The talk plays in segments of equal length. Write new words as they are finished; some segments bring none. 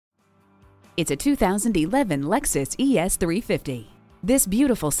It's a 2011 Lexus ES350. This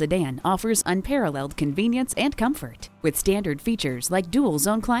beautiful sedan offers unparalleled convenience and comfort, with standard features like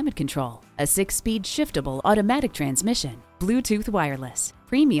dual-zone climate control, a 6-speed shiftable automatic transmission, Bluetooth wireless,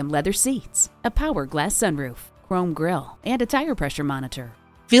 premium leather seats, a power glass sunroof, chrome grille, and a tire pressure monitor.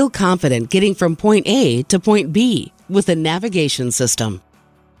 Feel confident getting from point A to point B with a navigation system.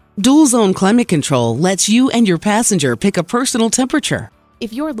 Dual-zone climate control lets you and your passenger pick a personal temperature.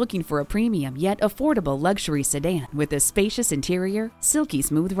 If you're looking for a premium yet affordable luxury sedan with a spacious interior, silky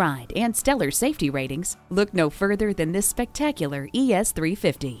smooth ride, and stellar safety ratings, look no further than this spectacular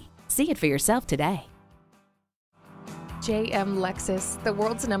ES350. See it for yourself today. JM Lexus, the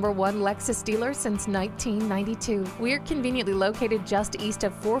world's #1 Lexus dealer since 1992. We're conveniently located just east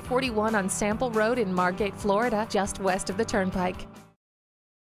of 441 on Sample Road in Margate, Florida, just west of the Turnpike.